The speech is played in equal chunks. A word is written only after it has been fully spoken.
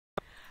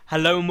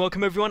Hello and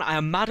welcome everyone, I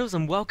am Madals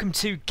and welcome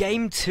to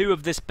Game 2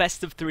 of this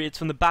best of 3. It's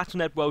from the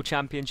Battle.net World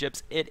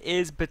Championships. It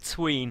is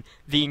between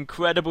the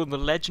incredible, the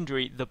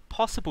legendary, the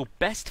possible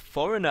best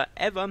foreigner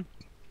ever,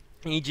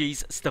 e.g.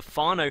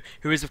 Stephano,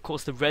 who is of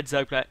course the red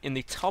Zerg player in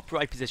the top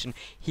right position.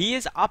 He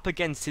is up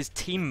against his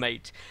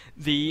teammate,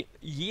 the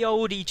ye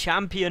olde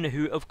champion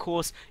who of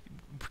course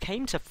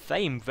came to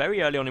fame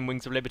very early on in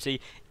Wings of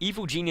Liberty.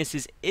 Evil Genius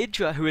is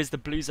IdrA, who is the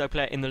blue Zerg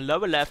player in the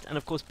lower left, and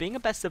of course being a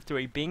best of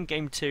 3, being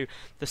Game 2,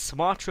 the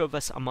smarter of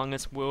us among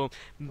us will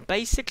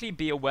basically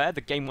be aware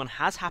that Game 1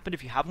 has happened.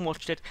 If you haven't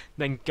watched it,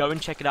 then go and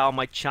check it out on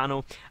my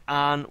channel.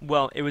 And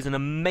well, it was an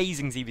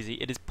amazing ZvZ.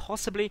 It is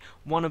possibly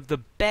one of the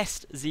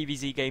best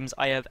ZvZ games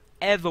I have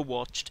ever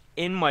watched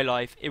in my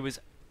life. It was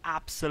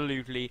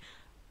absolutely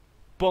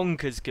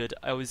bonkers good.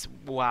 I was,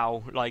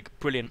 wow, like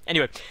brilliant.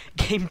 Anyway,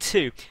 Game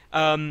 2.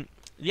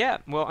 Yeah,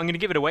 well, I'm going to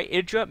give it away.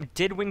 IdrA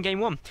did win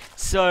Game 1.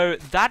 So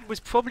that was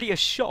probably a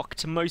shock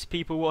to most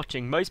people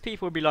watching. Most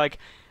people would be like,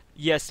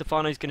 yes,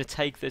 Stephano's going to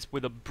take this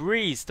with a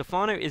breeze.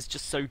 Stephano is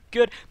just so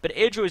good. But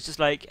IdrA is just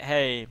like,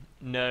 hey,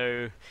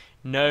 no.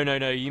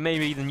 You may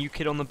be the new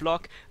kid on the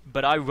block,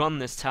 but I run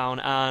this town.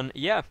 And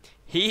yeah,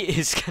 he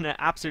is going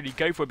to absolutely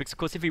go for it. Because, of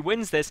course, if he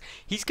wins this,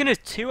 he's going to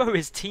 2-0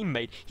 his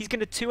teammate. He's going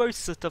to 2-0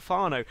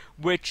 Stephano,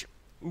 which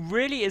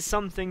really is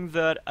something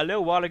that a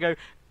little while ago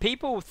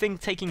people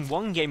think taking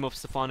one game off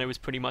Stephano is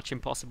pretty much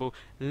impossible,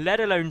 let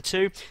alone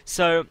 2.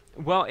 So,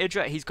 well,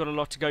 IdrA, he's got a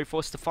lot to go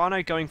for.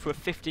 Stephano going for a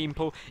 15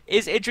 pull.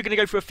 Is IdrA going to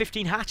go for a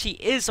 15 hatch? He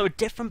is, so a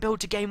different build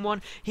to Game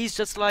 1. He's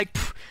just like,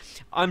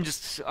 I'm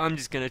just going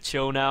to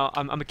chill now.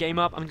 I'm a game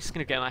up. I'm just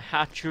going to get my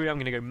hatchery. I'm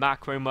going to go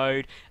macro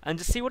mode and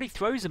just see what he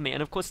throws at me.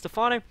 And, of course,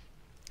 Stephano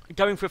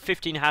going for a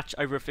 15 hatch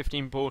over a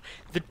 15 pull.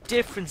 The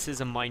differences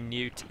are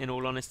minute, in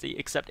all honesty,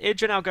 except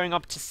IdrA now going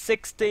up to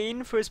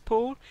 16 for his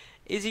pull.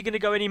 Is he going to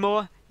go any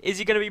more? Is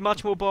he going to be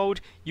much more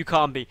bold? You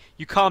can't be.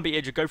 You can't be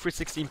IdrA. Go for a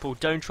 16 pull.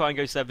 Don't try and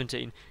go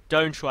 17.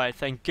 Don't try it.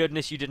 Thank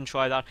goodness you didn't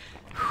try that.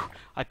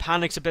 I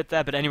panicked a bit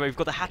there, but anyway, we've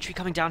got the hatchery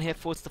coming down here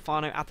for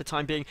Stephano at the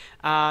time being.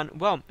 And,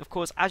 well, of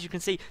course, as you can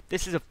see,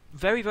 this is a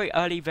very, very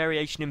early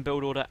variation in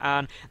build order,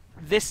 and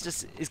this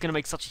just is going to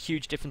make such a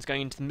huge difference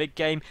going into the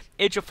mid-game.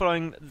 IdrA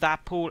following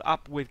that pull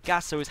up with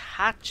gas, so his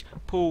hatch,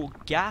 pull,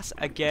 gas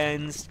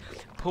against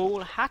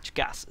pull, hatch,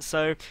 gas.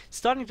 So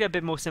starting to get a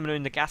bit more similar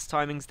in the gas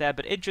timings there,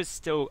 but IdrA's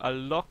still a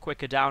lot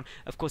quicker down.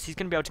 Of course, he's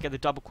going to be able to get the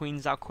double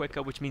queens out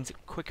quicker, which means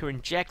quicker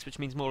injects, which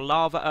means more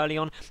lava early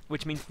on,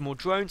 which means more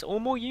drones or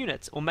more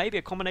units, or maybe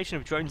a combination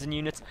of drones and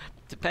units,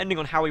 depending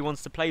on how he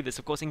wants to play this.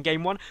 Of course, in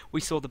Game 1,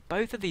 we saw that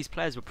both of these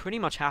players were pretty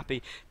much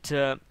happy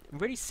to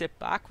really sit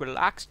back,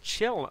 relax,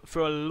 chill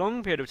for a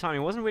long period of time. It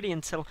wasn't really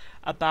until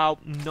about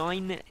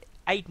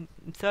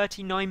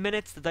 39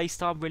 minutes that they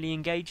start really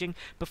engaging.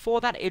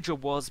 Before that, IdrA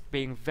was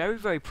being very,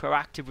 very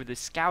proactive with his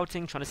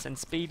scouting, trying to send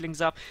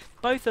speedlings up.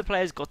 Both the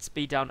players got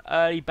speed down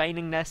early.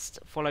 Baning Nest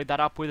followed that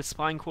up with a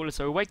spine crawler,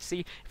 so we'll wait to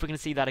see if we're going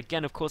to see that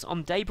again. Of course,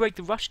 on Daybreak,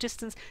 the rush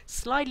distance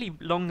slightly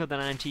longer than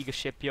Antigua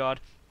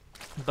Shipyard,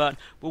 but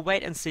we'll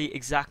wait and see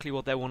exactly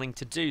what they're wanting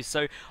to do.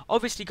 So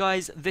obviously,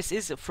 guys, this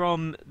is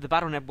from the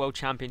Battle.net World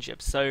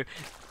Championships, so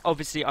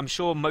obviously I'm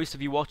sure most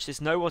of you watch this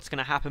know what's going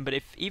to happen, but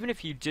even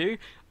if you do,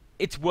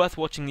 it's worth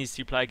watching these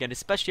two play again,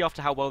 especially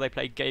after how well they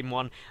played Game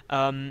 1.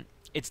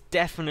 It's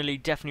definitely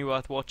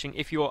worth watching.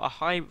 If you're a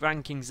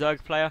high-ranking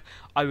Zerg player,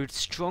 I would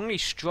strongly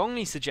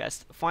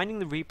suggest finding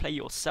the replay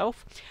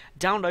yourself,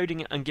 downloading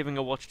it and giving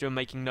a watch to and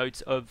making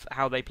notes of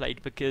how they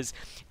played, because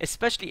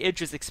especially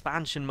IdrA's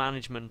expansion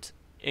management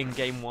in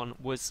Game 1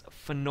 was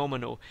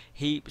phenomenal.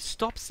 He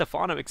stopped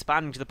Stephano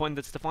expanding to the point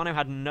that Stephano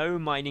had no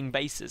mining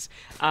bases,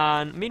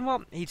 and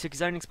meanwhile he took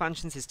his own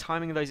expansions. His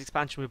timing of those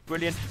expansions were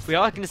brilliant. We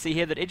are going to see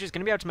here that IdrA's going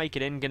to be able to make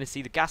it in, going to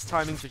see the gas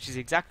timings, which is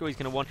exactly what he's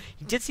going to want.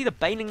 He did see the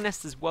Baning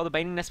Nest as well, the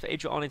Baning Nest for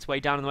IdrA on its way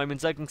down at the moment.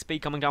 Zergling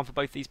speed coming down for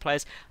both these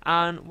players,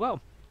 and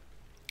well,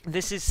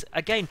 this is,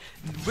 again,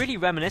 really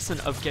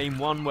reminiscent of Game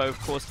 1, where, of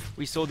course,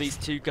 we saw these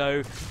two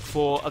go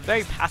for a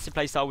very passive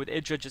playstyle with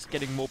IdrA just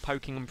getting more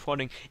poking and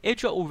prodding.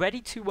 IdrA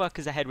already 2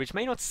 workers ahead, which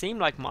may not seem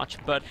like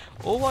much, but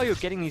all while you're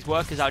getting these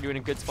workers out, you're in a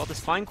good spot. The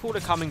spine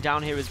crawler coming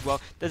down here as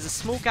well. There's a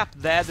small gap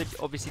there that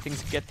obviously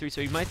things can get through, so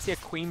you might see a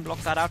queen block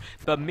that out.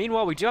 But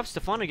meanwhile, we do have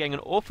Stephano getting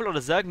an awful lot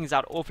of Zerglings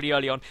out awfully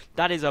early on.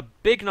 That is a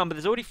big number.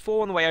 There's already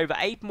 4 on the way over,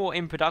 8 more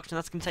in production.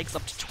 That's going to take us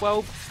up to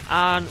 12.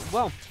 And,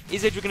 well,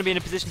 is IdrA going to be in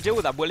a position to deal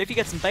with that? Well, if he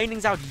gets some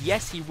Banelings out,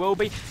 yes, he will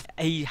be.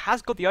 He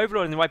has got the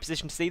Overlord in the right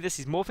position to see this.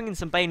 He's morphing in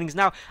some Banelings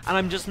now, and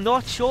I'm just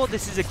not sure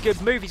this is a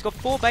good move. He's got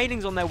 4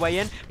 Banelings on their way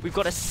in. We've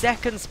got a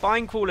second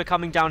spine crawler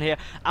coming down here,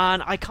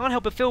 and I can't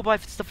help but feel by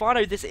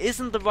Stephano, this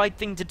isn't the right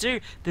thing to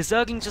do. The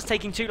Zergling's just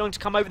taking too long to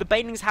come over. The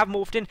Banelings have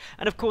morphed in,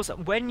 and of course,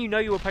 when you know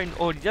your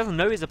opponent, or he doesn't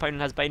know his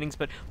opponent has Banelings,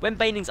 but when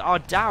Banelings are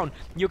down,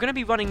 you're going to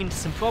be running into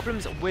some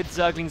problems with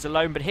Zerglings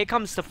alone. But here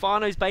comes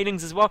Stephano's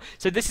Banelings as well,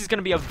 so this is going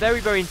to be a very,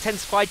 very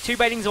intense fight. 2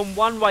 Banelings on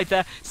 1 right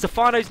there.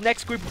 Stephano's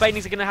next group of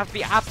Banelings are going to have to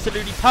be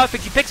absolutely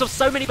perfect. He picks off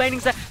so many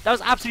Banelings there. That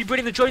was absolutely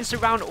brilliant. The drones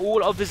surround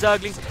all of the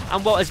Zerglings,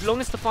 and well, as long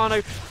as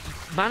Stephano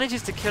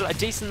manages to kill a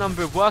decent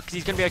number of workers,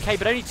 he's going to be okay,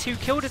 but only 2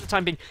 killed at the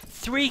time being.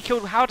 3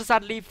 killed. How does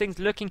that leave things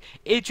looking?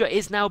 IdrA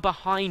is now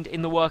behind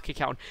in the worker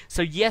count.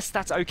 So yes,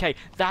 that's okay.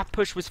 That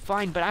push was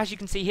fine, but as you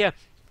can see here,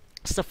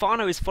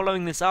 Stephano is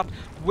following this up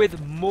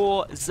with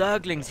more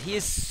Zerglings. He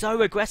is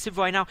so aggressive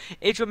right now.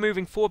 IdrA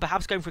moving forward,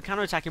 perhaps going for a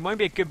counter-attack. It won't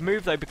be a good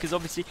move, though, because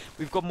obviously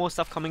we've got more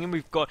stuff coming in.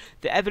 We've got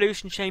the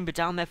Evolution Chamber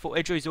down there for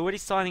IdrA. He's already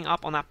signing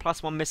up on that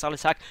 +1 missile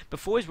attack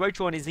before his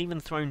Rotoron is even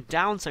thrown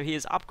down, so he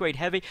is upgrade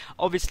heavy.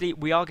 Obviously,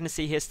 we are going to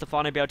see here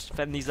Stephano be able to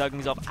defend these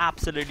Zerglings off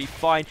absolutely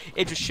fine.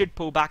 IdrA should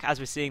pull back, as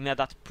we're seeing there.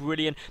 That's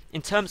brilliant.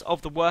 In terms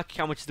of the work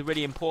count, which is the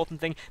really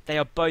important thing, they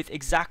are both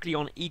exactly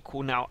on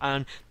equal now,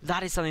 and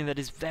that is something that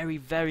is very,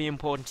 very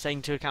important to take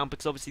into account,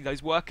 because obviously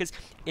those workers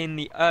in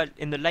the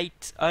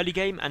early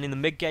game and in the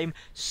mid game,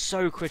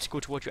 so critical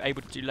to what you're able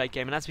to do late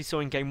game. And as we saw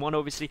in game 1,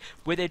 obviously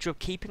with IdrA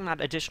keeping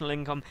that additional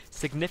income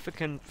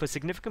significant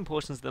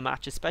portions of the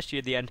match, especially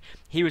at the end,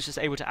 he was just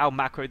able to out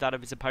macro that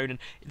of his opponent.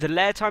 The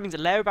lair timings, the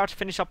lair about to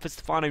finish up for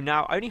Stephano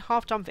now, only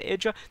half done for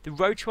IdrA. The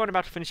Rotoron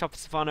about to finish up for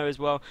Stephano as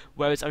well,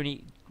 whereas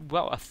only,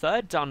 well, a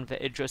third done for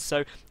IdrA.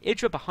 So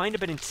IdrA behind a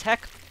bit in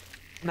tech.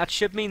 That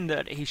should mean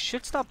that he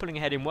should start pulling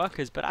ahead in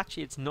workers, but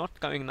actually it's not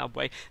going that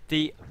way.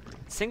 The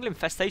single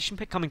infestation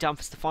pick coming down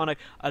for Stephano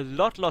a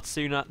lot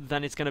sooner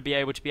than it's going to be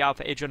able to be out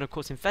for IdrA, and of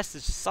course Infest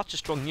is such a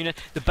strong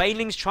unit. The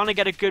Banelings trying to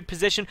get a good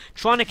position,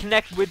 trying to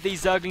connect with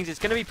these Zerglings. It's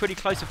going to be pretty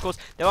close, of course.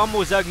 There are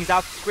more Zerglings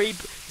out. 3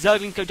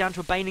 Zerglings go down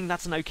to a Baneling.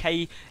 That's an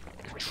okay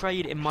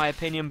trade in my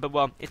opinion, but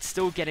well, it's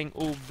still getting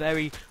all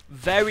very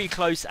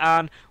close.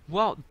 And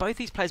well, both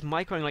these players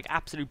microing like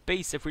absolute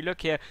beasts. If we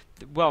look here,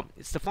 well,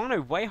 Stephano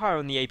way higher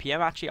on the APM,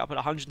 actually up at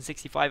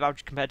 165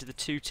 average compared to the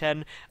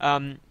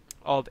 210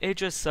 of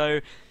IdrA. So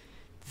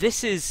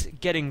this is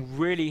getting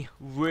really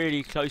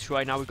close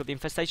right now. We've got the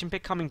infestation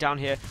pick coming down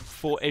here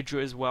for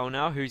IdrA as well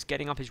now, who's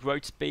getting up his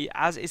road speed,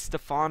 as is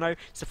Stephano.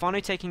 Stephano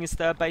taking his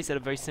third base at a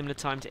very similar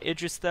time to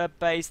IdrA's third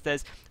base.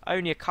 There's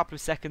only a couple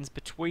of seconds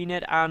between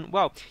it, and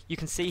well, you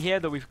can see here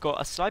that we've got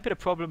a slight bit of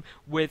problem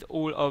with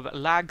all of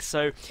lag.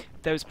 So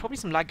there's probably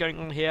some lag going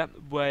on here,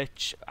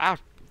 which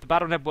the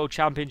Battle.net World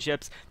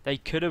Championships, they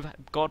could have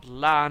got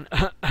LAN.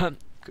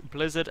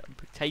 Blizzard,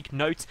 take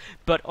notes.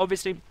 But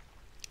obviously,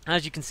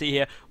 as you can see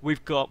here,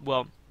 we've got,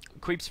 well,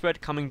 creep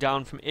spread coming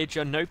down from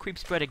IdrA, no creep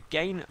spread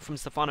again from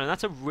Stephano, and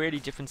that's a really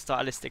different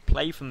stylistic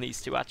play from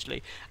these two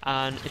actually,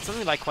 and it's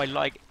something that I quite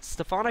like.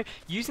 Stephano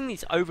using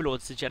these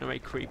overlords to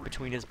generate creep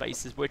between his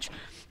bases, which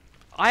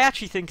I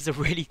actually think is a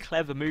really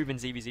clever move in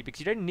ZvZ,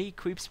 because you don't need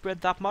creep spread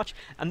that much,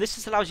 and this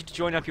just allows you to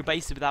join up your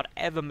bases without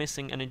ever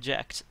missing an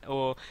inject,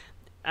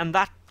 and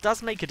that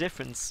does make a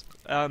difference.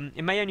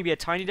 It may only be a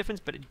tiny difference,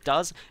 but it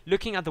does.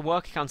 Looking at the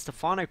work account,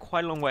 Stephano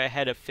quite a long way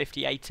ahead of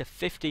 58 to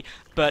 50,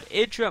 but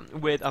IdrA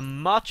with a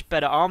much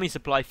better army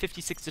supply,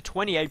 56 to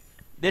 28.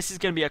 This is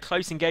going to be a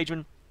close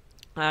engagement.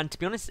 And to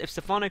be honest, if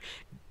Stephano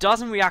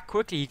doesn't react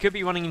quickly, he could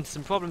be running into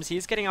some problems. He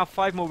is getting out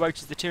 5 more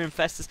roaches, the 2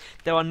 infestors.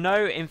 There are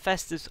no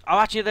infestors. Oh,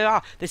 actually, there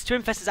are. There's 2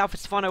 infestors out for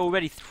Stephano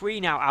already,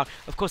 3 now out.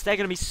 Of course, they're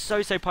going to be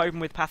so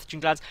potent with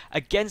pathogen glands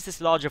against this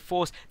larger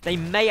force. They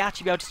may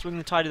actually be able to swing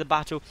the tide of the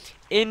battle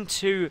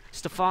into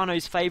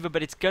Stephano's favour,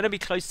 but it's going to be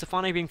close.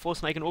 Stephano being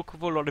forced to make an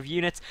awful lot of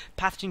units.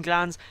 Pathogen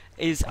glands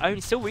is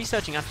only still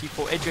researching actually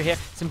for IdrA here.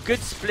 Some good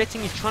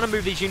splitting. He's trying to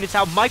move these units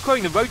out,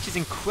 microing the roaches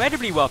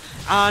incredibly well.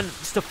 And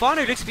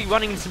Stephano looks to be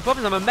running into some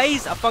problems. I'm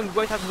amazed a fungal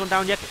growth hasn't gone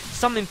down yet.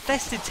 Some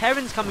infested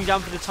Terrans coming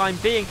down for the time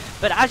being,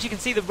 but as you can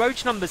see, the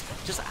roach numbers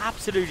just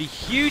absolutely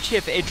huge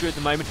here for IdrA at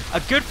the moment. A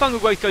good fungal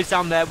growth goes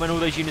down there when all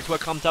those units were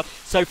clumped up.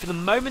 So for the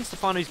moment,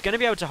 Stephano's going to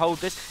be able to hold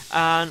this,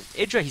 and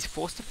IdrA, he's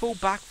forced to fall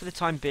back for the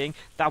time being.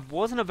 That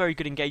wasn't a very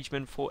good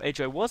engagement for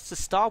IdrA. It was to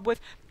start with,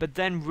 but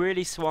then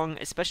really swung,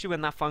 especially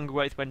when that fungal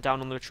growth went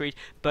down on the retreat.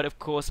 But of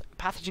course,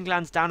 pathogen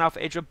glands down now for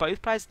IdrA.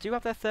 Both players do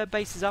have their third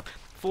bases up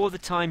for the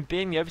time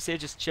being. The Overseer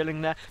just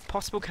chilling there.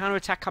 Possible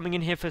counter-attack coming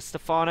in here for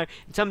Stephano.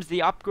 In terms of the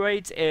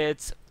upgrades,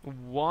 it's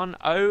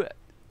 1-0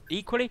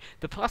 equally.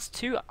 The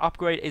 +2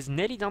 upgrade is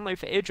nearly done though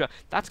for IdrA.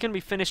 That's going to be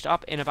finished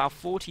up in about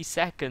 40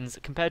 seconds,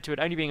 compared to it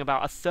only being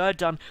about a third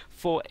done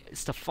for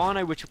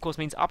Stephano, which of course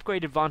means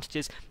upgrade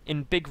advantages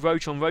in big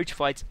roach on roach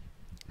fights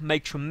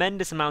make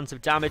tremendous amounts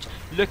of damage.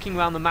 Looking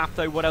around the map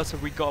though, what else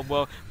have we got?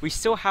 Well, we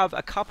still have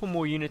a couple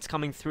more units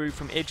coming through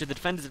from IdrA. The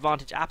defender's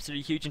advantage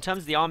absolutely huge. In terms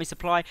of the army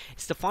supply,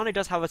 Stephano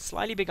does have a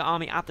slightly bigger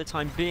army at the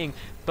time being,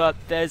 but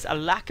there's a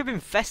lack of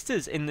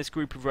infestors in this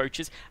group of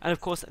roaches, and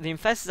of course the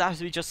infestors,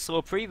 as we just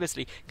saw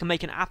previously, can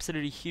make an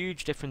absolutely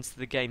huge difference to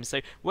the game. So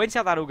wait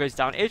until how that all goes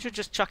down. IdrA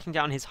just chucking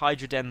down his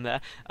Hydra Den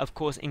there. Of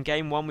course in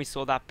game 1 we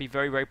saw that be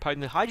very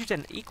potent. The Hydra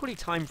Den equally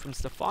timed from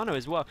Stephano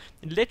as well,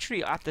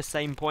 literally at the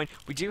same point.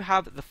 We do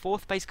have the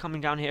 4th base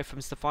coming down here from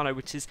Stephano,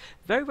 which is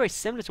very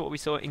similar to what we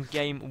saw in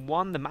game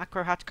 1. The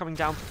macro hatch coming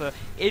down for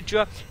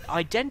IdrA,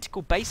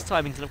 identical base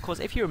timings, and of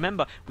course if you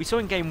remember, we saw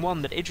in game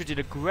 1 that IdrA did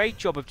a great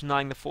job of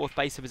denying the 4th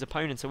base of his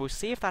opponent, so we'll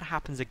see if that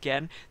happens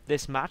again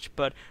this match.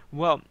 But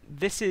well,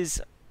 this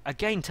is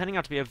again, turning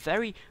out to be a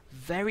very,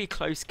 very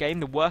close game.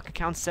 The worker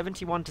count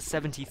 71 to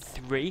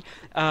 73.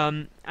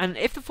 And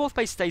if the 4th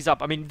place stays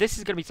up, I mean, this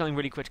is going to be something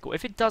really critical.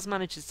 If it does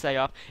manage to stay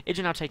up,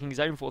 IdrA now taking his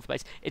own 4th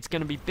place, it's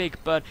going to be big.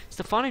 But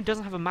Stephano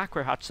doesn't have a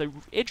macro hatch, so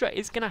IdrA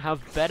is going to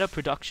have better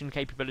production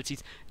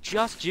capabilities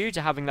just due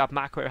to having that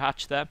macro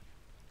hatch there.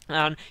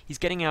 And he's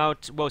getting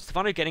out, well,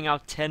 Stephano getting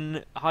out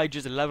 10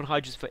 hydras, 11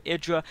 hydras for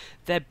IdrA.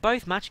 They're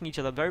both matching each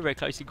other very, very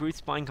closely. Growth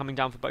Spine coming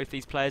down for both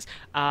these players.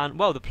 And,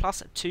 well, the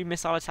 +2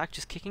 missile attack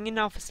just kicking in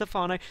now for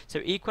Stephano.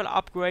 So equal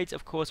upgrades,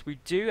 of course. We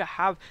do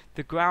have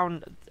the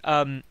ground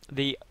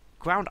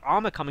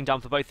armor coming down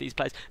for both these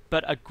players,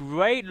 but a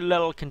great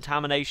little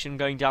contamination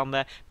going down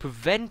there,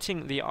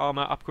 preventing the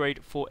armor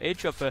upgrade for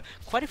IdrA for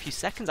quite a few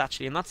seconds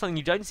actually, and that's something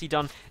you don't see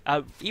done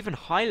even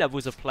high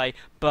levels of play.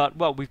 But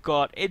well, we've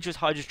got IdrA's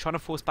Hydras trying to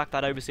force back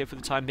that overseer for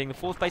the time being. The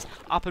 4th base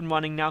up and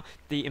running now,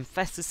 the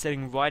Infestors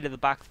sitting right at the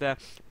back there.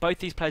 Both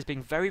these players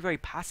being very, very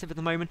passive at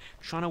the moment,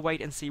 trying to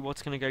wait and see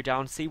what's going to go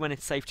down, see when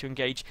it's safe to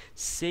engage,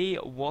 see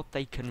what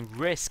they can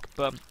risk.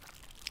 But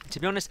to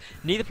be honest,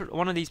 neither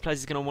one of these players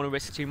is going to want to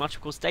risk too much.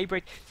 Of course,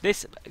 Daybreak,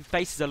 this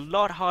base is a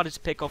lot harder to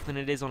pick off than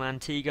it is on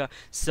Antigua,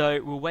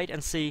 so we'll wait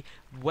and see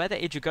whether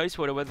IdrA goes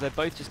for it or whether they're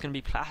both just going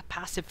to be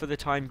passive for the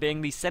time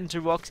being. These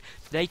center rocks,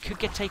 they could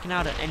get taken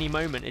out at any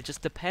moment. It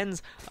just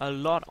depends a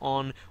lot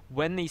on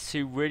when these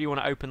two really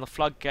want to open the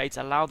floodgates,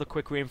 allow the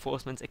quick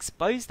reinforcements,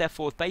 expose their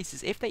 4th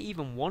bases if they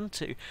even want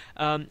to,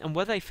 and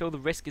whether they feel the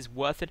risk is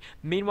worth it.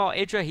 Meanwhile,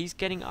 IdrA, he's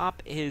getting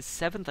up his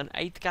 7th and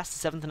 8th gas,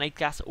 the 7th and 8th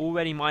gas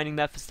already mining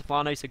there for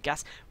Stephano, so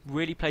gas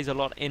really plays a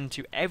lot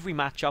into every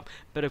matchup,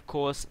 but of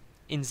course,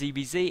 in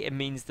ZvZ, it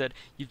means that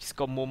you've just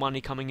got more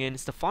money coming in.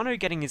 Stephano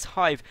getting his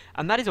hive,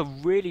 and that is a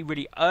really,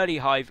 really early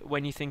hive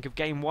when you think of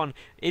game 1.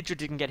 IdrA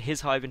didn't get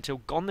his hive until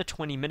gone the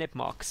 20-minute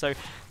mark, so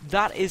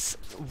that is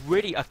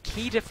really a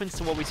key difference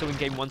to what we saw in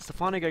game 1.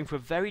 Stephano going for a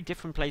very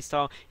different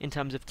playstyle in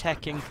terms of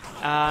teching,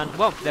 and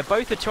well, they're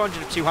both at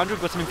 200 of 200.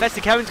 We've got some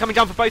infested Karens coming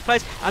down for both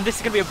players, and this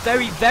is going to be a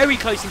very, very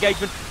close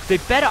engagement. The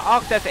better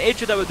arc there for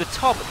IdrA though at the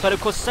top, but of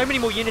course so many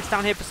more units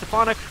down here for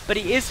Stephano, but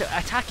he is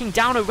attacking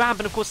down a ramp,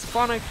 and of course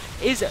Stephano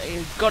is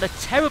got a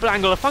terrible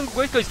angle. A fungal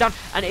growth goes down,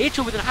 and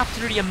IdrA with an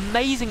absolutely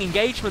amazing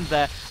engagement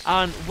there.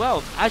 And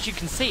well, as you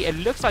can see, it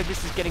looks like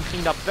this is getting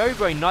cleaned up very,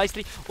 very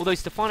nicely, although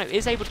Stephano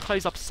is able to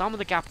close up some of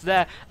the gaps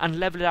there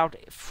and level it out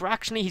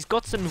fractionally. He's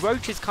got some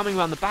roaches coming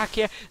around the back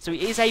here, so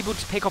he is able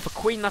to pick off a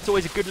queen. That's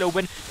always a good little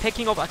win.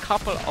 Picking off a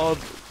couple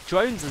of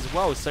drones as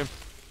well, so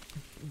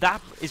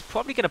that is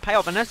probably going to pay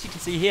off. And as you can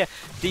see here,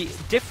 the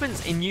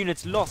difference in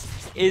units lost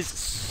is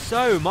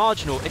so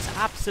marginal. It's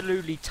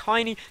absolutely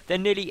tiny. They're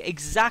nearly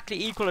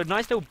exactly equal. A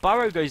nice little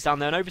burrow goes down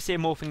there, an overseer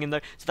morphing in though,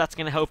 so that's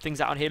going to help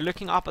things out here.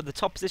 Looking up at the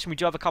top position, we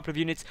do have a couple of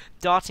units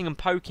darting and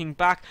poking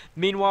back.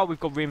 Meanwhile, we've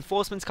got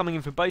reinforcements coming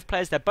in from both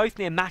players. They're both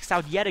near maxed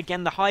out yet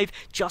again. The hive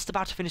just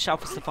about to finish out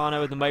for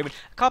Stephano at the moment.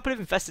 A couple of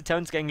infested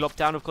tones getting locked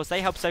down. Of course,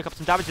 they help soak up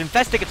some damage.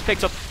 Infestor gets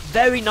picked up.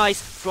 Very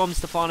nice from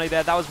Stephano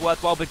there. That was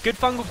worthwhile, but good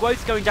fungal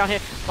growth going down here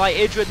by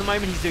IdrA at the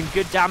moment. He's doing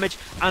good damage,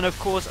 and of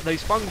course,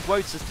 those fungal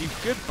growths just do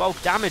good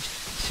bulk damage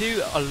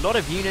to a lot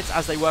of units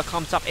as they were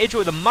clumped up. IdrA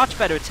with a much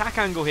better attack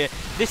angle here.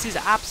 This is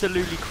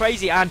absolutely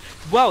crazy, and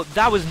well,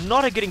 that was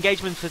not a good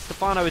engagement for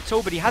Stephano at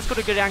all, but he has got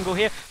a good angle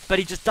here, but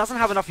he just doesn't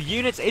have enough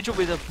units. IdrA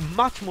with a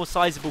much more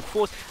sizable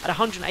force at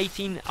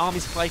 118 army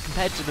supply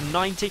compared to the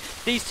 90.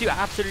 These two are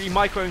absolutely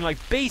microing like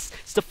beasts.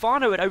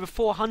 Stephano at over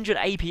 400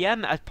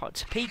 APM at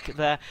peak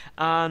there,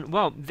 and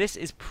well, this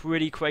is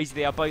pretty crazy.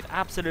 They are both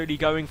absolutely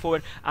going for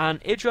it, and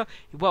IdrA,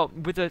 well,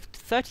 with a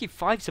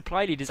 35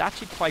 supply lead is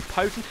actually quite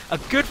potent. A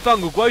good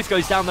fungal growth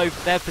goes down though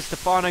there for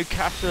Stephano,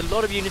 captured a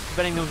lot of units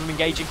preventing them from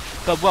engaging,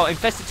 but well,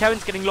 infested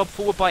Terrans getting lobbed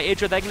forward by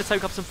IdrA. They're going to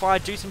soak up some fire,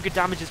 do some good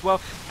damage as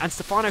well, and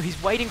Stephano,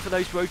 he's waiting for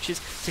those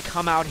roaches to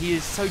come out. He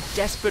is so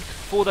desperate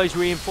for those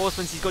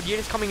reinforcements. He's got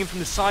units coming in from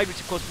the side, which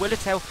of course will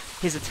tell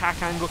his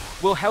attack angle,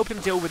 will help him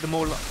deal with the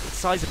more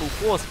sizable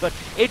force, but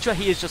IdrA,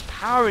 he is just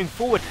powering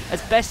forward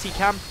as best he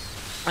can.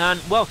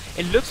 And well,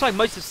 it looks like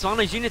most of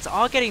Stephano's units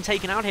are getting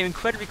taken out here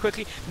incredibly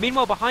quickly.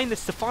 Meanwhile, behind this,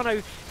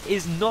 Stephano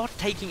is not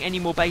taking any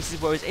more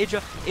bases, whereas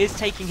IdrA is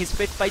taking his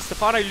 5th base.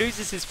 Stephano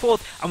loses his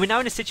 4th, and we're now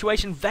in a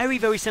situation very,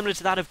 very similar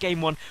to that of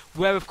game 1,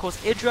 where of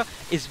course IdrA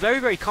is very,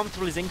 very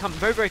comfortable in his income,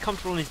 very, very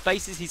comfortable in his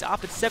bases. He's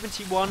up at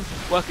 71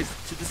 workers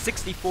to the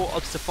 64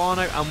 of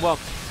Stephano, and well,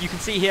 you can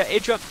see here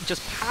IdrA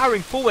just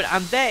powering forward,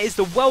 and there is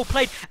the well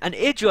played, and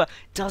IdrA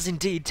does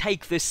indeed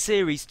take this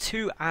series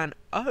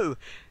 2-0.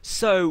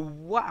 So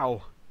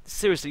wow.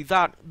 Seriously,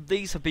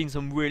 these have been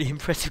some really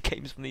impressive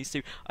games from these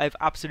two. I have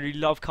absolutely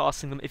loved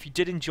casting them. If you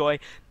did enjoy,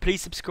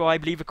 please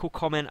subscribe, leave a cool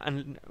comment,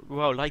 and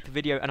well, like the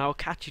video, and I'll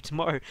catch you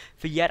tomorrow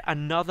for yet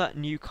another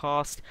new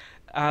cast.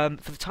 For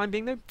the time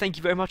being though, thank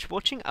you very much for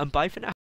watching, and bye for now.